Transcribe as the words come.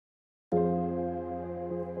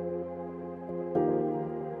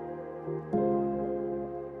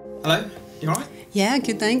Hello, you all right? Yeah,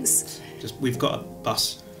 good, thanks. We've got a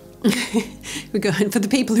bus. We go for the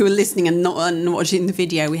people who are listening and not watching the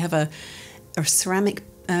video. We have a ceramic.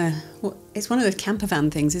 It's one of those camper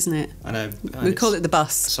van things, isn't it? I know. We call it the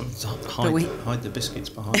bus. Something hide the biscuits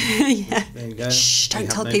behind. Yeah. There you go. Shh!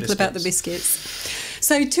 Don't tell people about the biscuits.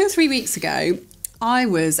 So 2 or 3 weeks ago, I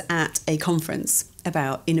was at a conference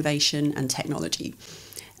about innovation and technology,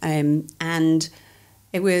 and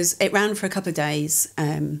it ran for a couple of days.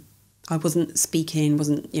 I wasn't speaking,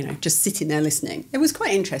 just sitting there listening. It was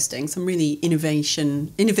quite interesting. Some really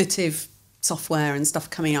innovative software and stuff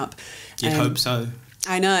coming up. You'd hope so.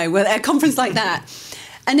 I know. Well, at a conference like that.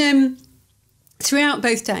 And throughout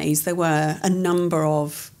both days, there were a number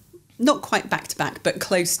of, not quite back-to-back, but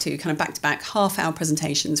close to kind of back-to-back half-hour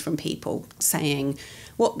presentations from people saying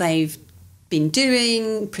what they've been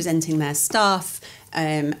doing, presenting their stuff,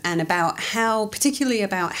 and particularly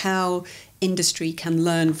about how industry can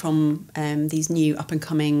learn from these new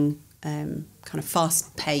up-and-coming kind of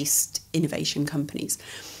fast-paced innovation companies.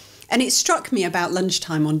 And it struck me about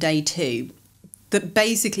lunchtime on day 2 that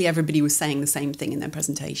basically everybody was saying the same thing in their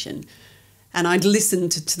presentation. And I'd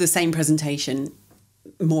listened to the same presentation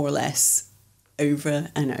more or less over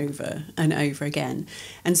and over and over again.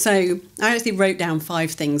 And so I actually wrote down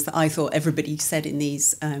 5 things that I thought everybody said in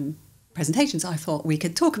these presentations. I thought we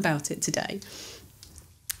could talk about it today.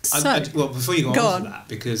 Well, before you go on to that,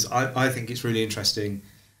 because I think it's really interesting.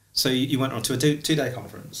 So you went on to a two-day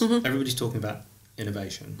conference. Mm-hmm. Everybody's talking about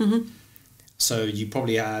innovation. Mm-hmm. So you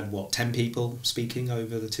probably had, 10 people speaking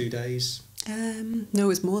over the 2 days? No, it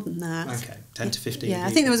was more than that. Okay, 10 to 15 Yeah, people.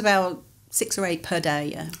 I think there was about 6 or 8 per day,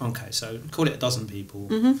 yeah. Okay, so call it a dozen people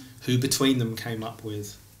who between them came up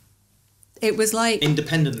with... It was like...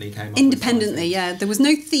 Independently came up Independently, yeah. There was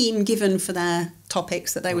no theme given for their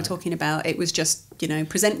topics that they were talking about. It was just,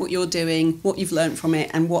 present what you're doing, what you've learned from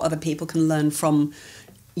it, and what other people can learn from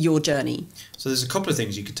your journey. So there's a couple of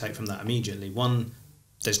things you could take from that immediately. One,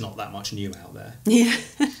 there's not that much new out there. Yeah.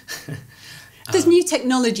 There's new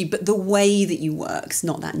technology, but the way that you work's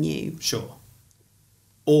not that new. Sure.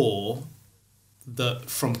 Or that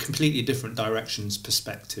from completely different directions,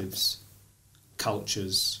 perspectives,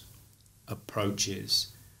 cultures,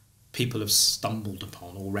 approaches, people have stumbled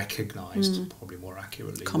upon or recognised, probably more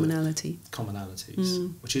accurately,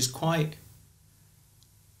 commonalities, which is quite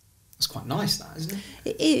nice, that, isn't it?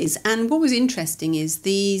 It is. And what was interesting is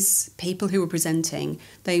these people who were presenting,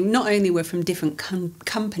 they not only were from different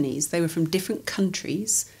companies, they were from different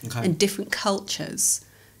countries and different cultures,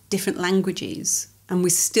 different languages, and we're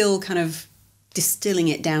still kind of distilling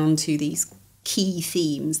it down to these key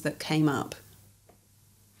themes that came up.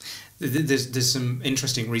 There's some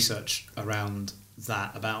interesting research around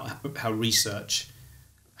that, about how research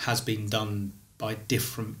has been done by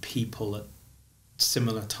different people at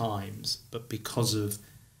similar times, but because of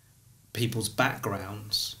people's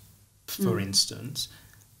backgrounds, for instance,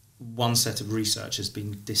 one set of research has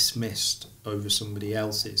been dismissed over somebody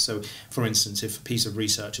else's. So, for instance, if a piece of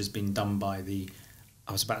research has been done by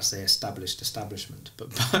I was about to say establishment, but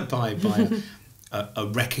by a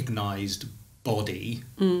recognised body,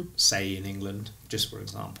 say in England, just for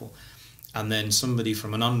example, and then somebody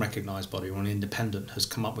from an unrecognised body or an independent has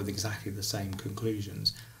come up with exactly the same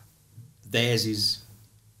conclusions, theirs is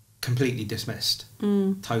completely dismissed,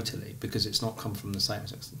 totally, because it's not come from the same.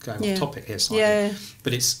 It's going off topic here slightly,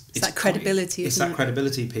 but it's that credibility. It's that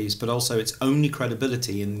credibility piece, but also it's only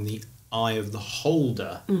credibility in the eye of the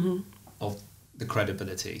holder of the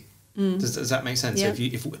credibility. Does that make sense? Yeah.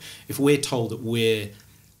 So if we're told that we're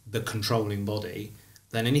the controlling body,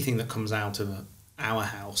 then anything that comes out of our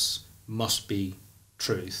house must be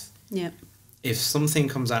truth. Yeah. If something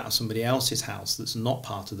comes out of somebody else's house that's not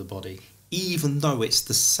part of the body, even though it's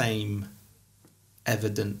the same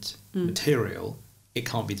evident material, it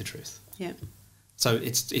can't be the truth. Yeah. So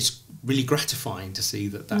it's really gratifying to see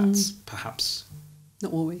that that's perhaps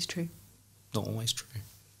not always true. Not always true.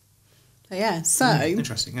 So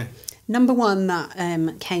interesting. Yeah. Number 1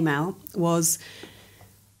 that came out was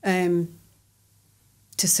to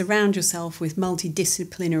surround yourself with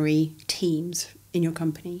multidisciplinary teams in your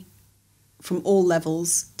company from all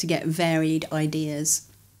levels to get varied ideas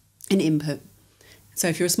and input. So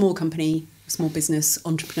if you're a small company, a small business,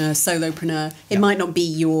 entrepreneur, solopreneur, it might not be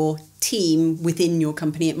your team within your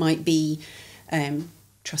company. It might be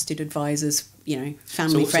trusted advisors,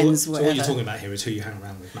 family, friends, whatever. So what you're talking about here is who you hang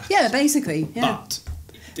around with matters. Yeah, basically. Yeah.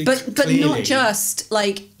 But not just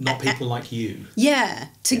not people like you. Yeah,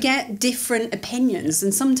 to get different opinions,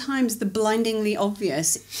 and sometimes the blindingly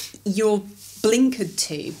obvious you're blinkered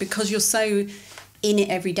to because you're so in it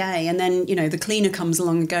every day, and then the cleaner comes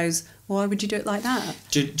along and goes, why would you do it like that?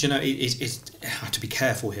 Do you know, I have to be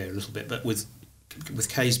careful here a little bit, but with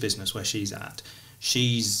Kay's business where she's at,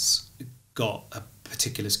 she's got a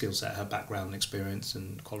particular skill set, her background and experience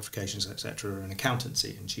and qualifications, etc., in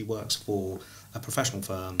accountancy, and she works for a professional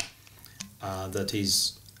firm that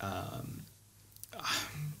is, I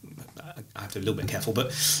have to be a little bit careful,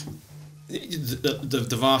 but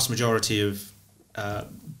the vast majority of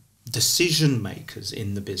decision makers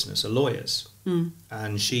in the business are lawyers.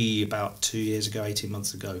 And she, about 2 years ago, 18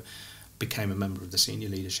 months ago, became a member of the senior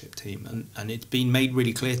leadership team, and it's been made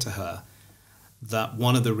really clear to her that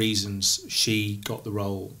one of the reasons she got the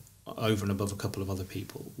role over and above a couple of other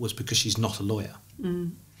people was because she's not a lawyer.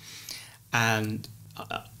 And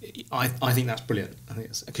I think that's brilliant. I think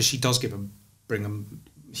it's because she does bring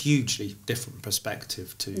a hugely different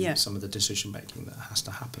perspective to some of the decision making that has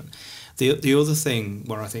to happen. The other thing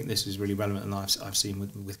where I think this is really relevant, and I've seen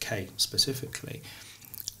with Kay specifically,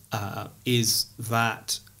 is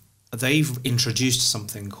that they've introduced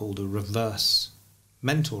something called a reverse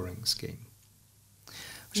mentoring scheme,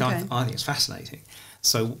 which I think is fascinating.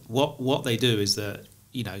 So what they do is that,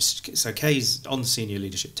 so Kay's on the senior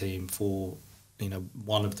leadership team for,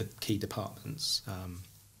 one of the key departments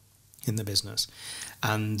in the business,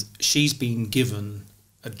 and she's been given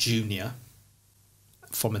a junior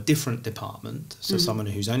from a different department, so someone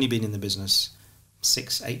who's only been in the business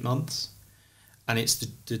 6-8 months, and it's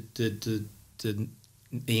the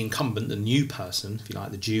incumbent, the new person, if you like,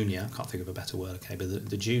 the junior, I can't think of a better word, okay, but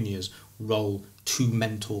the junior's role to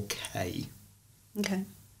mentor Kay. Okay.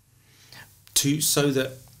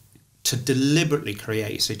 To deliberately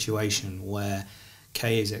create a situation where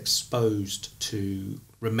Kay is exposed to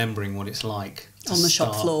remembering what it's like to on the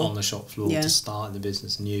shop floor, to start in the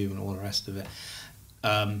business new and all the rest of it.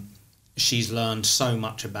 She's learned so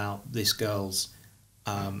much about this girl's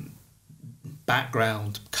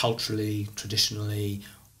background, culturally, traditionally,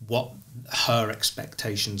 what her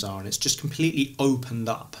expectations are, and it's just completely opened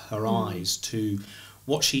up her eyes to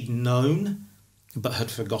what she'd known but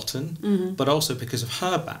had forgotten, but also because of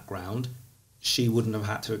her background she wouldn't have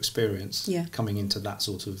had to experience coming into that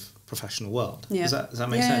sort of professional world. Does that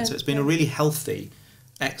make sense? So it's been a really healthy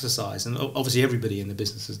exercise, and obviously everybody in the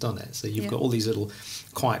business has done it, so you've got all these little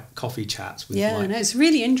quiet coffee chats with it's a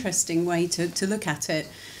really interesting way to look at it.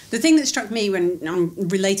 The thing that struck me when I'm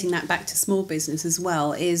relating that back to small business as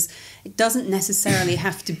well is it doesn't necessarily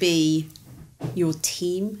have to be your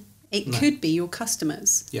team. It could be your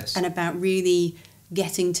customers. Yes. And about really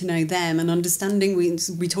getting to know them and understanding,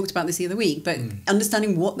 we talked about this the other week, but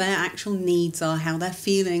understanding what their actual needs are, how they're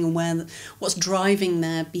feeling, and what's driving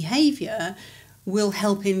their behaviour will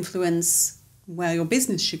help influence where your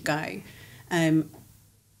business should go.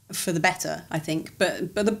 For the better, I think.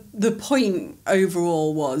 But the point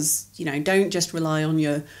overall was, don't just rely on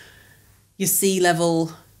your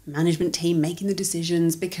C-level management team making the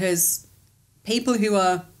decisions, because people who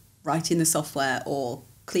are writing the software or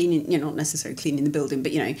cleaning, not necessarily cleaning the building,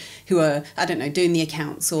 but who are, I don't know, doing the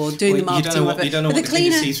accounts or doing the marketing. You don't know what the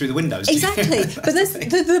cleaner see through the windows. Exactly. But that's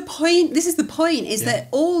the point. This is the point, is that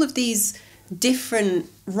all of these different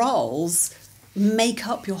roles make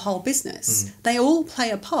up your whole business. They all play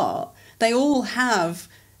a part. They all have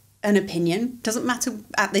an opinion. Doesn't matter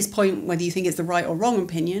at this point whether you think it's the right or wrong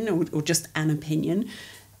opinion or just an opinion,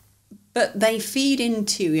 but they feed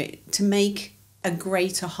into it to make a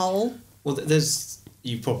greater whole. Well,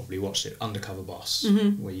 you've probably watched it, Undercover Boss,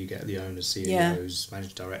 where you get the owners, CEOs,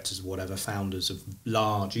 managing directors, whatever, founders of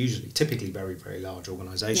large, typically very, very large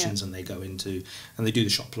organisations, and they go into, and they do the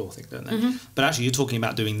shop floor thing, don't they? But actually you're talking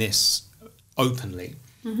about doing this openly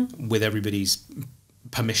with everybody's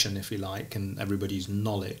permission, if you like, and everybody's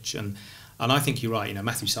knowledge. And I think you're right.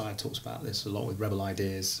 Matthew Syed talks about this a lot with Rebel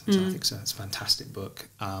Ideas, which I think it's a fantastic book.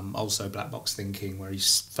 Also Black Box Thinking, where he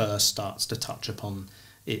first starts to touch upon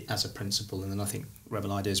it as a principle, and then I think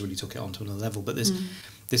Rebel Ideas really took it on to another level. But there's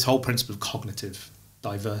this whole principle of cognitive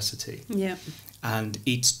diversity. Yeah. And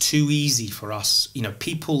it's too easy for us,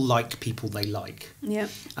 people like people they like. Yeah.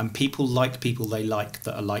 And people like people they like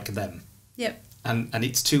that are like them. Yep. And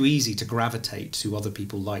it's too easy to gravitate to other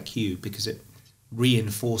people like you, because it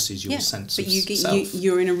reinforces your sense of self. But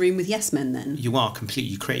you're in a room with yes men then. You are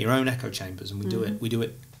completely. You create your own echo chambers, and we do it. We do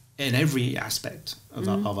it in every aspect of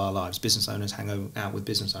our lives. Business owners hang out with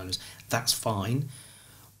business owners. That's fine.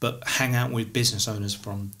 But hang out with business owners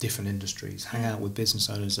from different industries. Hang out with business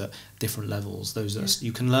owners at different levels.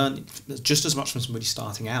 You can learn just as much from somebody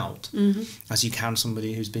starting out as you can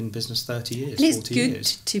somebody who's been in business 30 years, 40 years. And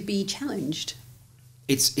it's good to be challenged.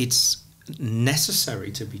 It's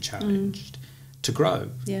necessary to be challenged to grow.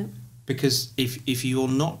 Yeah. Because if you're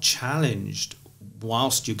not challenged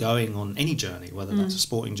whilst you're going on any journey, whether that's a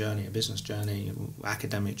sporting journey, a business journey,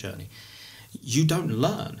 academic journey, you don't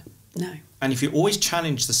learn. No. And if you're always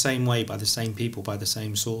challenged the same way by the same people, by the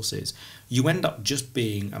same sources, you end up just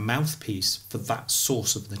being a mouthpiece for that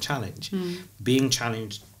source of the challenge. Being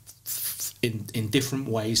challenged in different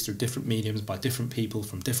ways, through different mediums, by different people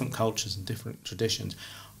from different cultures and different traditions,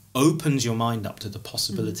 opens your mind up to the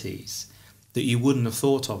possibilities that you wouldn't have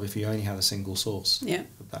thought of if you only had a single source of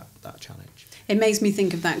that challenge. It makes me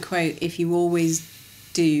think of that quote, if you always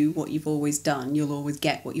do what you've always done, you'll always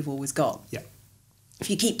get what you've always got. Yeah. If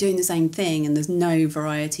you keep doing the same thing and there's no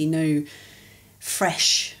variety, no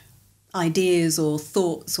fresh ideas or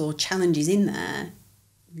thoughts or challenges in there,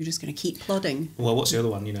 you're just going to keep plodding. Well, what's the other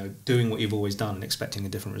one? Doing what you've always done and expecting a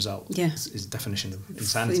different result. Yeah. Is the definition of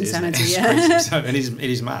insanity, Insanity, isn't it? yeah. Crazy. So it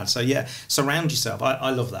is mad. So yeah, surround yourself. I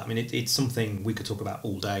love that. I mean, it's something we could talk about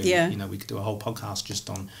all day. Yeah. We could do a whole podcast just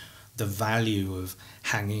on the value of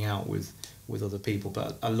hanging out with other people.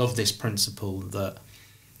 But I love this principle that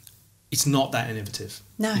it's not that innovative.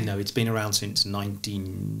 No. It's been around since when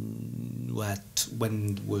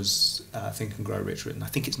was Think and Grow Rich written? I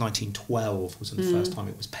think it's 1912 was the first time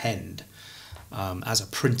it was penned as a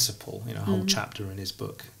principle. A whole chapter in his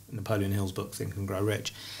book, Napoleon Hill's book, Think and Grow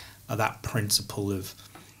Rich. That principle of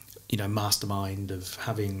mastermind, of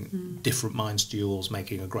having different minds to yours,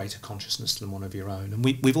 making a greater consciousness than one of your own. And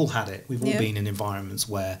we've all had it. We've all been in environments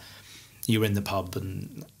where you're in the pub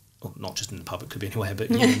and. Well, not just in the pub, it could be anywhere,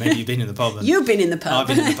 but maybe you've been in the pub. And You've been in the pub. I've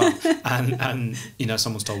been in the pub. And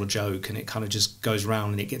someone's told a joke and it kind of just goes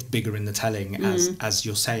round and it gets bigger in the telling as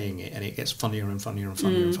you're saying it, and it gets funnier and funnier and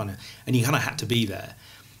funnier and funnier. And you kind of had to be there.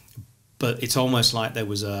 But it's almost like there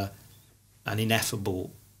was an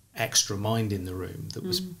ineffable extra mind in the room that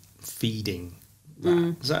was feeding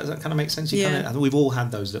that. Does that kind of make sense? I think we've all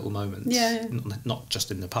had those little moments. Yeah. Not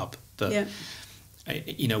just in the pub, but... Yeah.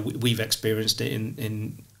 We've experienced it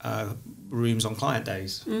in rooms on client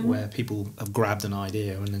days where people have grabbed an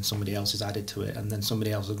idea and then somebody else has added to it, and then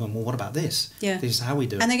somebody else has gone, well, what about this? Yeah. This is how we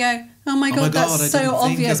do it. And they go, oh my God, that's so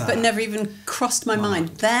obvious, but that. never even crossed my mind.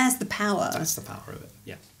 There's the power. That's the power of it,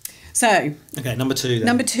 yeah. So. Okay, number 2 then.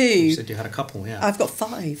 Number 2. You said you had a couple, yeah. I've got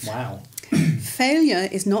 5. Wow. Failure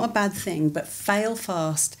is not a bad thing, but fail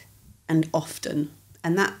fast and often.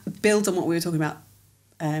 And that builds on what we were talking about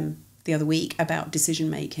the other week about decision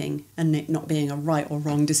making and it not being a right or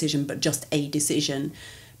wrong decision, but just a decision.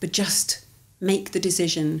 But just make the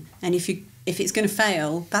decision, and if it's going to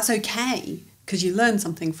fail, that's okay, because you learn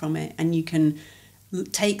something from it, and you can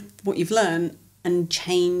take what you've learned and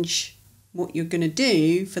change what you're going to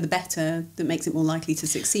do for the better that makes it more likely to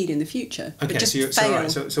succeed in the future. Okay, but just fail. fail.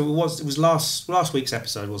 So it was last week's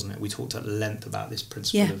episode, wasn't it? We talked at length about this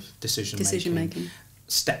principle of decision making.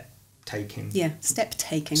 Step taking. Yeah, step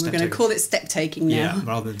taking. We're going to call it step taking now. Yeah,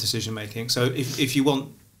 rather than decision making. So if you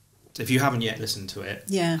haven't yet listened to it,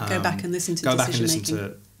 go back and listen to go decision back and listen making.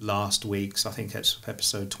 to last week's. I think it's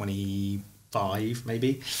episode 25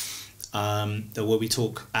 maybe, where we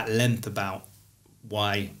talk at length about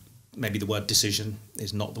why maybe the word decision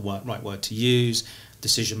is not the right word to use.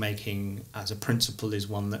 Decision making as a principle is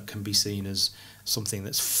one that can be seen as something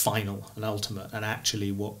that's final and ultimate, and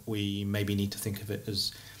actually what we maybe need to think of it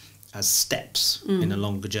as steps in a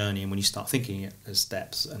longer journey. And when you start thinking it as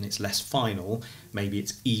steps and it's less final, maybe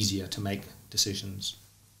it's easier to make decisions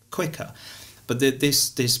quicker. But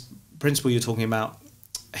this principle you're talking about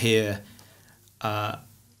here,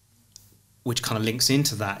 which kind of links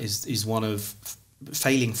into that, is one of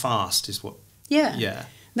failing fast is what... Yeah.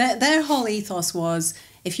 Their whole ethos was,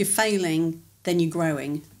 if you're failing, then you're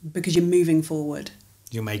growing because you're moving forward.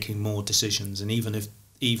 You're making more decisions, and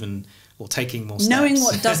or taking more steps. Knowing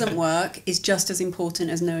what doesn't work is just as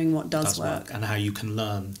important as knowing what does work. And how you can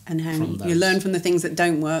learn and how from those. You learn from the things that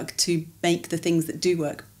don't work to make the things that do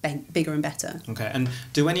work bigger and better. Okay, and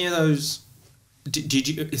do any of those, did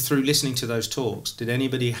you, through listening to those talks, did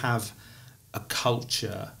anybody have a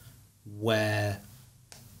culture where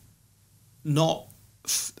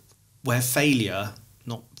failure,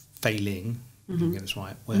 not failing, get this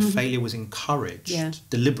right, where failure was encouraged,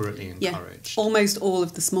 deliberately encouraged? Yeah. Almost all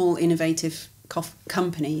of the small innovative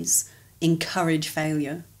companies encourage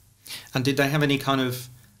failure. And did they have any kind of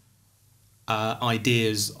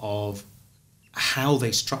ideas of how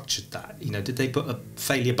they structured that? Did they put a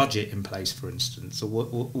failure budget in place, for instance, or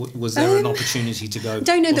was there an opportunity to go?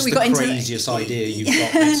 Don't know that we got into the craziest idea you've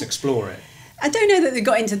got. Let's explore it. I don't know that they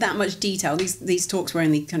got into that much detail. These talks were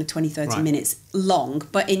only kind of 20, 30 minutes long.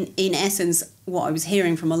 But in essence, what I was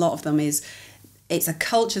hearing from a lot of them is it's a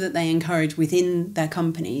culture that they encourage within their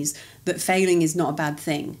companies, that failing is not a bad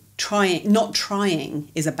thing. Not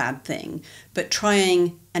trying is a bad thing, but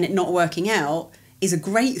trying and it not working out is a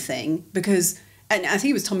great thing, because, and I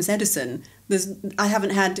think it was Thomas Edison, I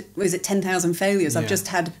haven't had, was it 10,000 failures? I've just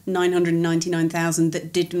had 999,000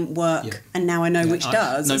 that didn't work, and now I know which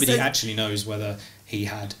does. Nobody actually knows whether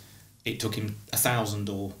it took him 1,000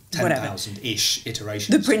 or 10,000-ish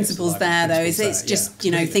iterations. The principle's there, though. It's just,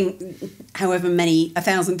 think however many,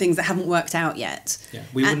 1,000 things that haven't worked out yet. Yeah,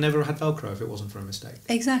 we would never have had Velcro if it wasn't for a mistake.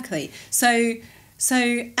 Exactly. So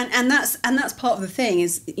that's part of the thing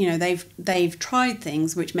is, they've tried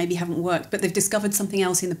things which maybe haven't worked, but they've discovered something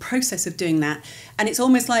else in the process of doing that. And it's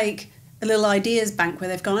almost like a little ideas bank where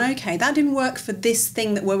they've gone, okay, that didn't work for this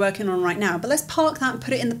thing that we're working on right now, but let's park that and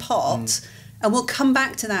put it in the pot. And we'll come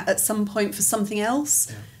back to that at some point for something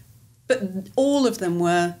else. Yeah. But all of them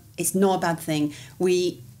it's not a bad thing.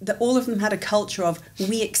 All of them had a culture of,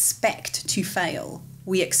 we expect to fail.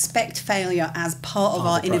 We expect failure as part of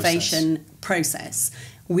our innovation process.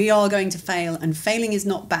 We are going to fail, and failing is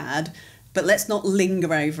not bad, but let's not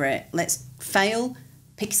linger over it. Let's fail,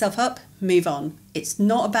 pick yourself up, move on. It's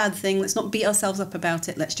not a bad thing. Let's not beat ourselves up about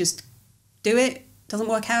it. Let's just do it. Doesn't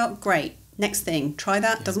work out? Great. Next thing, try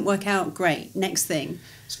that, doesn't work out, great, next thing.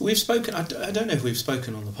 So we've spoken, I don't know if we've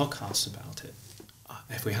spoken on the podcast about it.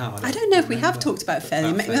 If we have, I don't know if we have talked about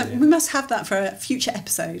failure. We must have that for a future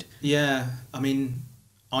episode. Yeah, I mean,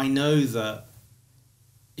 I know that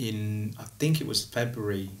I think it was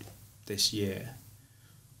February this year,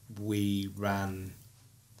 we ran,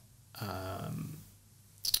 a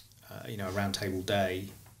roundtable day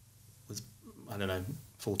with,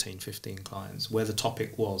 14, 15 clients, where the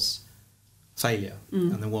topic was failure,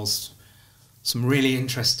 and there was some really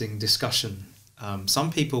interesting discussion.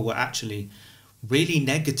 Some people were actually really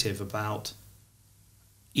negative about,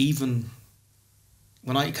 even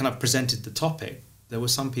when I kind of presented the topic, there were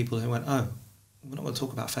some people who went, oh, we're not going to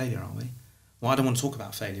talk about failure, are we? Well, I don't want to talk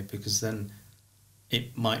about failure because then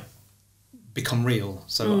it might become real,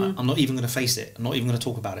 so I'm not even going to face it. I'm not even going to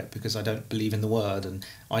talk about it because I don't believe in the word and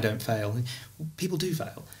I don't fail. People do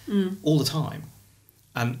fail all the time.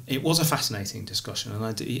 And it was a fascinating discussion, and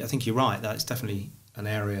I think you're right, that it's definitely an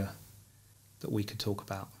area that we could talk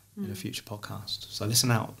about in a future podcast. So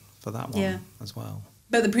listen out for that one as well.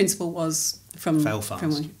 But the principle was from fail fast.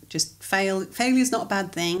 From just fail. Failure's not a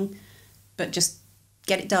bad thing, but just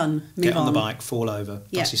get it done. Move get on the bike, fall over,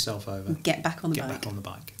 dust yourself over. Get back on the bike. Get back on the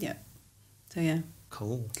bike. Yeah. So yeah.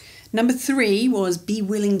 Cool. Number 3 was be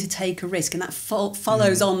willing to take a risk, and that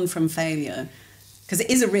follows on from failure, because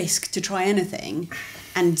it is a risk to try anything.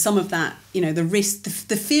 And some of that, the risk,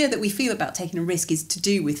 the fear that we feel about taking a risk is to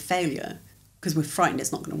do with failure, because we're frightened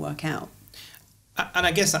it's not going to work out. And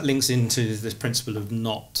I guess that links into this principle of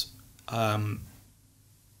not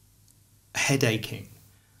headaching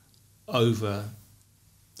over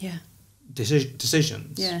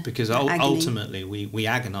decisions. Yeah. Because ultimately we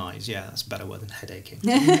agonise. Yeah, that's a better word than headaching.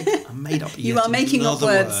 I made up You are making up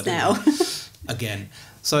words now. Again.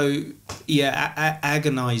 So,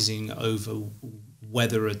 agonising over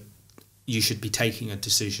whether you should be taking a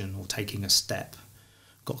decision or taking a step.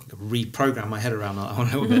 Got to reprogram my head around that a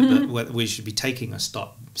little bit, but whether we should be taking a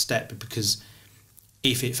step, because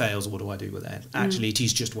if it fails, what do I do with it? Actually, it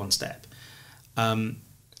is just one step. And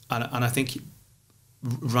I think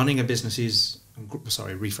running a business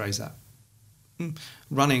rephrase that.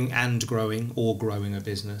 Running and growing, or growing a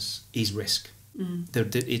business, is risk.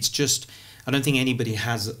 It's just, I don't think anybody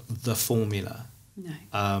has the formula. No.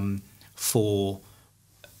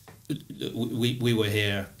 We were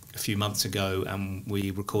here a few months ago and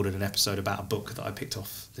we recorded an episode about a book that I picked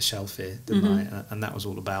off the shelf here, didn't I? And that was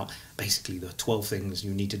all about basically the 12 things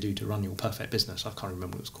you need to do to run your perfect business. I can't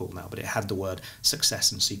remember what it was called now, but it had the word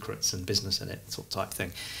success and secrets and business in it, sort of type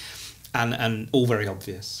thing. And all very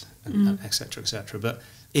obvious, and et cetera, et cetera. But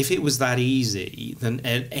if it was that easy, then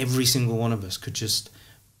every single one of us could just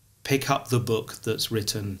pick up the book that's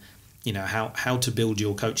written, how to build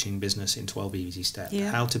your coaching business in 12 easy steps,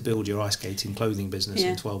 how to build your ice skating clothing business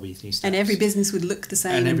in 12 easy steps. And every business would look the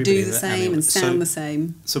same and do the same and sound the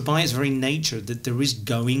same. So by its very nature, that there is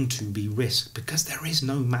going to be risk, because there is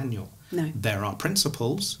no manual. No. There are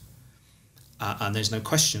principles, and there's no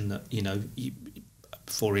question that,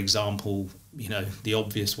 for example, the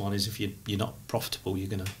obvious one is if you're not profitable, you're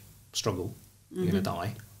going to struggle, you're going to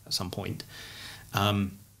die at some point.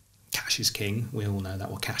 Cash is king. We all know that.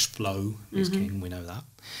 Or cash flow is king. We know that.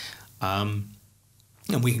 And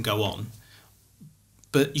we can go on.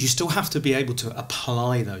 But you still have to be able to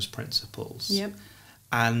apply those principles. Yep.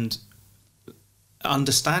 And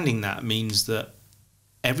understanding that means that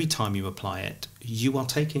every time you apply it, you are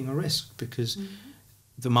taking a risk, because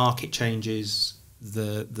the market changes,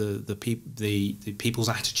 the people's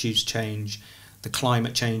attitudes change, the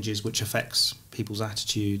climate changes, which affects people's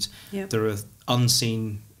attitudes. Yep. There are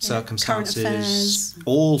unseen circumstances,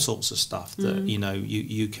 all sorts of stuff that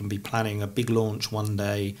you can be planning a big launch one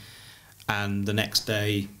day, and the next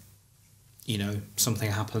day,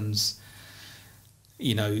 something happens,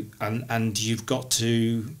 and you've got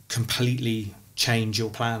to completely change your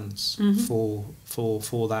plans for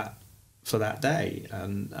that day.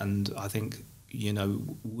 And I think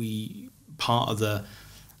part of the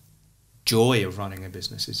joy of running a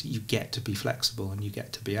business is you get to be flexible and you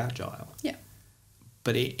get to be agile. Yeah.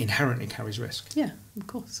 But it inherently carries risk. Yeah, of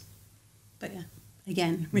course. But yeah,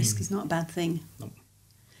 again, risk is not a bad thing. No.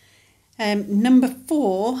 Number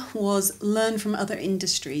 4 was learn from other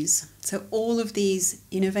industries. So all of these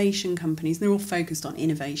innovation companies, they're all focused on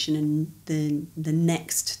innovation and the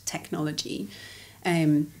next technology.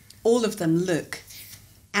 All of them look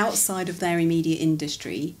outside of their immediate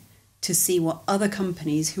industry to see what other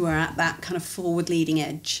companies who are at that kind of forward leading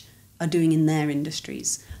edge are doing in their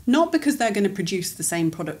industries. Not because they're going to produce the same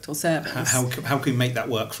product or service. How can we make that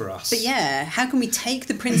work for us? But yeah, how can we take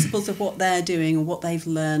the principles of what they're doing or what they've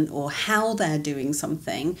learned or how they're doing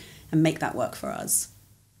something and make that work for us?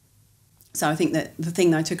 So I think that the thing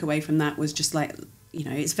that I took away from that was just like,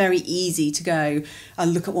 it's very easy to go, I'll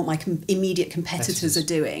look at what my immediate competitors are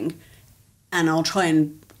doing and I'll try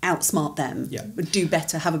and outsmart them, do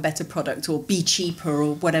better, have a better product or be cheaper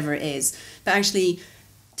or whatever it is. But actually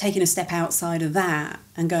taking a step outside of that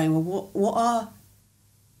and going, well, what are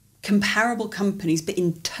comparable companies but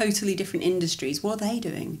in totally different industries? What are they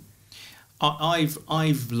doing?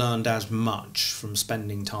 I've learned as much from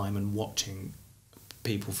spending time and watching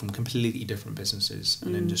people from completely different businesses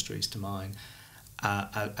and industries to mine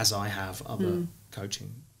as I have other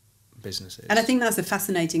coaching businesses. And I think that's the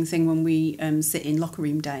fascinating thing when we sit in locker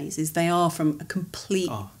room days, is they are from a complete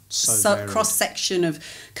cross-section of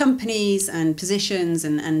companies and positions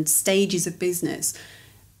and stages of business,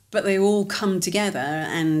 but they all come together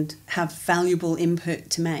and have valuable input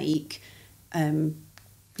to make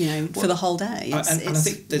for the whole day. It's I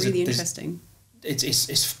think there's really interesting.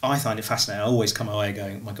 I find it fascinating. I always come away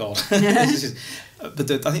going, oh my God.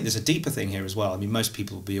 But I think there's a deeper thing here as well. I mean, most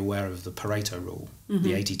people will be aware of the Pareto rule,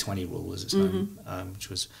 the 80-20 rule as it's known, which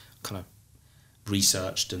was kind of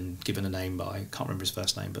researched and given a name by, I can't remember his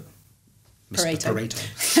first name, but Mr. Pareto.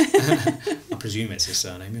 I presume it's his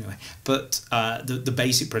surname anyway. But the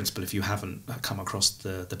basic principle, if you haven't come across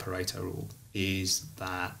the Pareto rule, is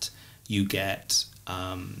that you get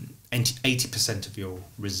 80% of your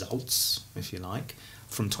results, if you like,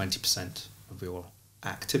 from 20% of your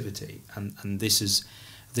activity. And this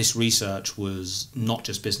research was not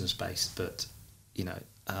just business based, but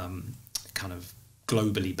kind of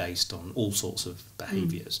globally based on all sorts of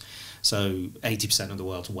behaviours. So 80% of the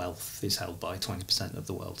world's wealth is held by 20% of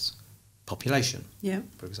the world's population,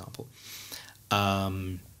 for example.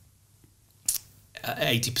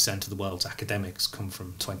 80% of the world's academics come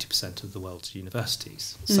from 20% of the world's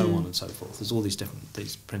universities, so on and so forth. There's all these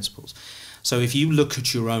principles. So if you look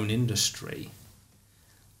at your own industry,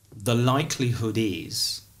 the likelihood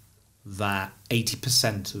is that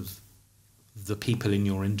 80% of the people in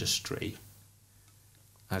your industry,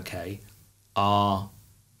 are...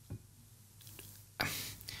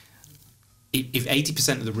 If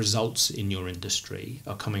 80% of the results in your industry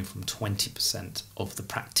are coming from 20% of the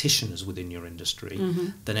practitioners within your industry,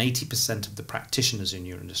 then 80% of the practitioners in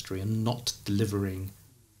your industry are not delivering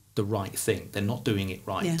the right thing. They're not doing it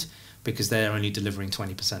right because they're only delivering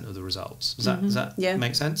 20% of the results. Does that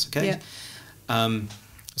make sense? Okay. Yeah.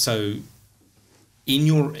 So if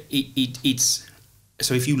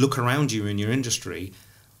you look around you in your industry,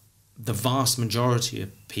 the vast majority of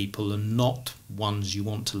people are not ones you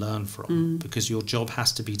want to learn from because your job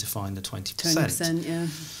has to be to find the 20%. 20%, yeah.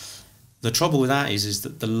 The trouble with that is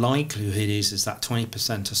that the likelihood is that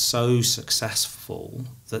 20% are so successful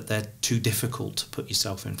that they're too difficult to put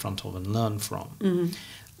yourself in front of and learn from.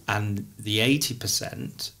 And the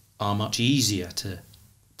 80% are much easier to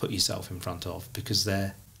put yourself in front of because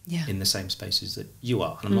they're in the same spaces that you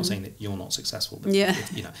are. And I'm not saying that you're not successful, but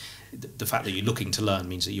the fact that you're looking to learn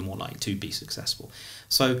means that you're more likely to be successful.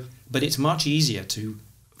 So, but it's much easier to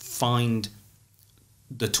find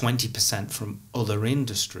the 20% from other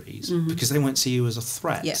industries because they won't see you as a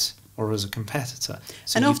threat or as a competitor.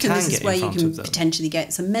 So and often this is where you can potentially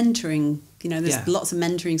get some mentoring. There's lots of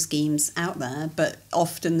mentoring schemes out there, but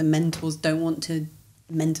often the mentors don't want to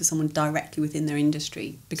mentor someone directly within their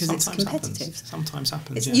industry because it's competitive. Sometimes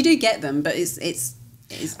happens. You do get them, but it's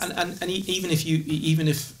Even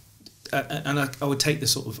if I would take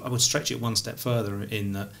this I would stretch it one step further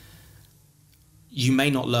in that you may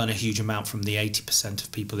not learn a huge amount from the 80%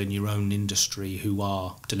 of people in your own industry who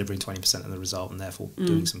are delivering 20% of the result and therefore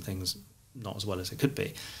doing some things not as well as it could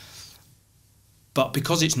be. But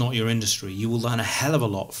because it's not your industry, you will learn a hell of a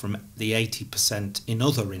lot from the 80% in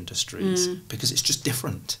other industries because it's just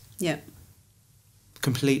different. Yeah.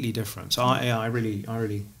 Completely different. So I really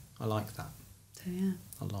like that. So yeah.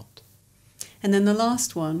 A lot. And then the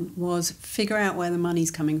last one was figure out where the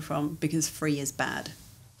money's coming from because free is bad.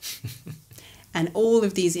 And all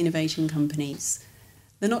of these innovation companies,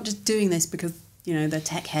 they're not just doing this because, they're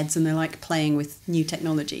tech heads and they're like playing with new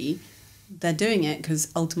technology. They're doing it because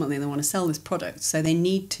ultimately they want to sell this product. So they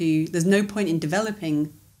need to, there's no point in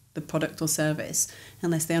developing the product or service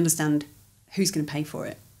unless they understand who's going to pay for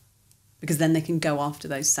it. Because then they can go after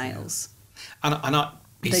those sales. Yeah.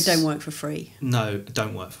 They don't work for free. No,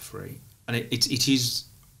 don't work for free. And it is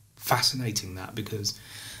fascinating that because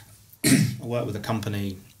I worked with a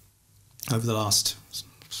company over the last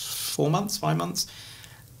 5 months,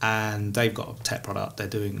 and they've got a tech product they're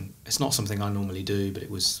doing. It's not something I normally do, but it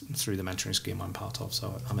was through the mentoring scheme I'm part of,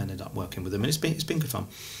 so I ended up working with them, and it's been good fun.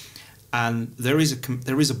 And there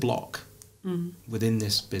is a block within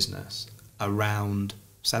this business around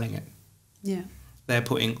selling it. Yeah. They're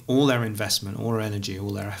putting all their investment, all their energy,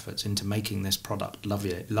 all their efforts into making this product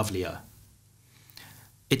lovelier.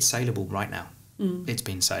 It's saleable right now. It's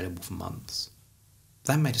been saleable for months.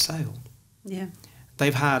 They haven't made a sale. Yeah.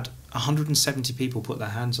 They've had 170 people put their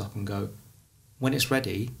hands up and go, when it's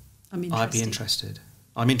ready, I'd be interested.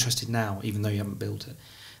 I'm interested now, even though you haven't built it.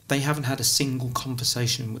 They haven't had a single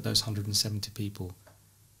conversation with those 170 people,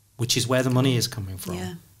 which is where the money is coming from.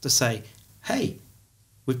 Yeah. To say, hey,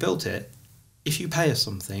 we've built it. If you pay us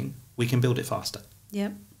something, we can build it faster.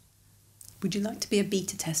 Yep. Would you like to be a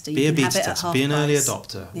beta tester? Be a beta tester, be an early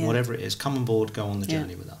adopter, whatever it is. Come on board, go on the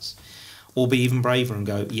journey with us. Or be even braver and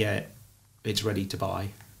go, yeah, it's ready to buy.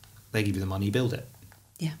 They give you the money, build it.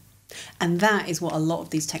 Yeah. And that is what a lot of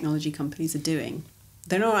these technology companies are doing.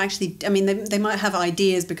 They're not actually, they might have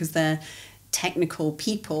ideas because they're technical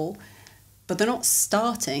people, but they're not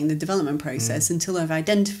starting the development process until they've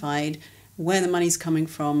identified where the money's coming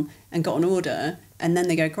from and got an order, and then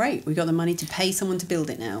they go, great, we've got the money to pay someone to build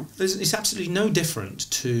it now. It's absolutely no different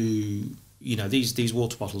to these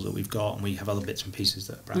water bottles that we've got, and we have other bits and pieces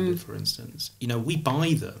that are branded, for instance. We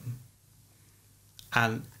buy them,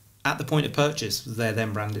 and at the point of purchase, they're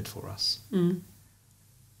then branded for us.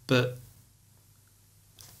 But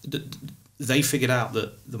they figured out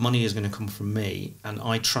that the money is going to come from me, and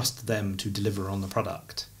I trust them to deliver on the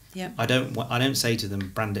product. Yeah. I don't say to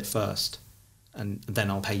them, brand it first, and then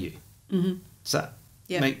I'll pay you. Does that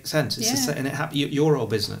make sense? It's your old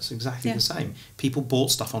business, exactly the same. People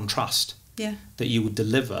bought stuff on trust. Yeah. That you would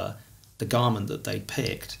deliver the garment that they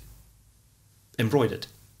picked, embroidered,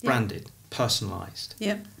 branded, personalised.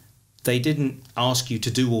 Yeah. They didn't ask you to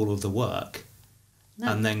do all of the work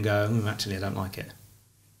and then go, actually, I don't like it.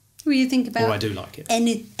 Well, you think about, or I do like it.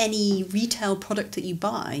 Any retail product that you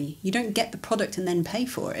buy, you don't get the product and then pay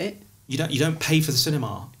for it. You don't pay for the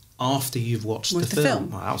cinema after you've watched the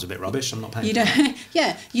film. Well, that was a bit rubbish. I'm not paying. You don't.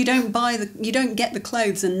 Yeah, you don't get the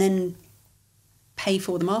clothes and then pay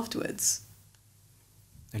for them afterwards.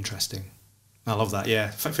 Interesting. I love that.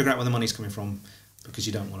 Yeah, figure out where the money's coming from, because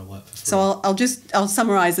you don't want to work for free. So I'll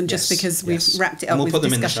summarise them just because we've wrapped it up with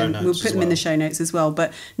discussion. We'll put them in the show notes as well.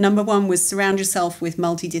 But number one was surround yourself with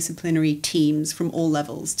multidisciplinary teams from all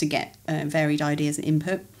levels to get varied ideas and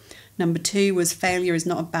input. Number two was failure is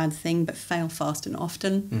not a bad thing, but fail fast and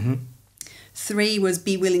often. 3 was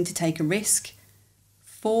be willing to take a risk.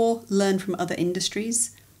 4, learn from other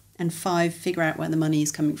industries. And 5, figure out where the money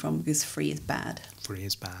is coming from, because free is bad. Free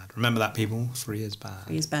is bad. Remember that, people. Free is bad.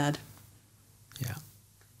 Free is bad. Yeah.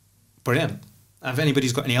 Brilliant. If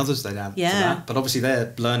anybody's got any others they'd add to that, but obviously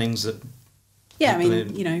they're learnings that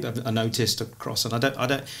are noticed across, and I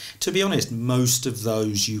don't. To be honest, most of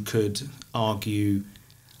those you could argue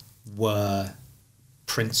were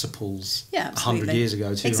principles 100 years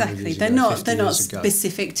ago, 200 exactly. years they're ago, not 50 they're not years ago.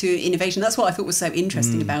 specific to innovation. That's what I thought was so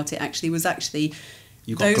interesting about it. Actually,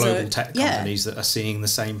 you've got global tech companies that are seeing the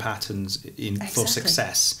same patterns for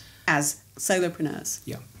success as solopreneurs.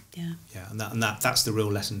 Yeah, and that's the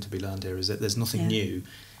real lesson to be learned here, is that there's nothing new.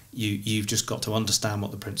 You've just got to understand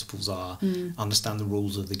what the principles are, understand the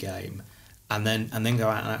rules of the game, and then go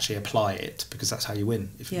out and actually apply it, because that's how you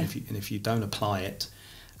win. If you don't apply it,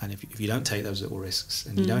 and if you don't take those little risks,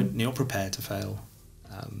 and you're not prepared to fail,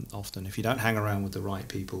 Often, if you don't hang around with the right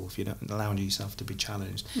people, if you don't allow yourself to be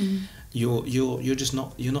challenged, you're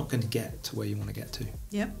not going to get to where you want to get to.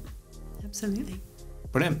 Yep, absolutely.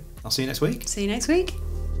 Brilliant. I'll see you next week. See you next week.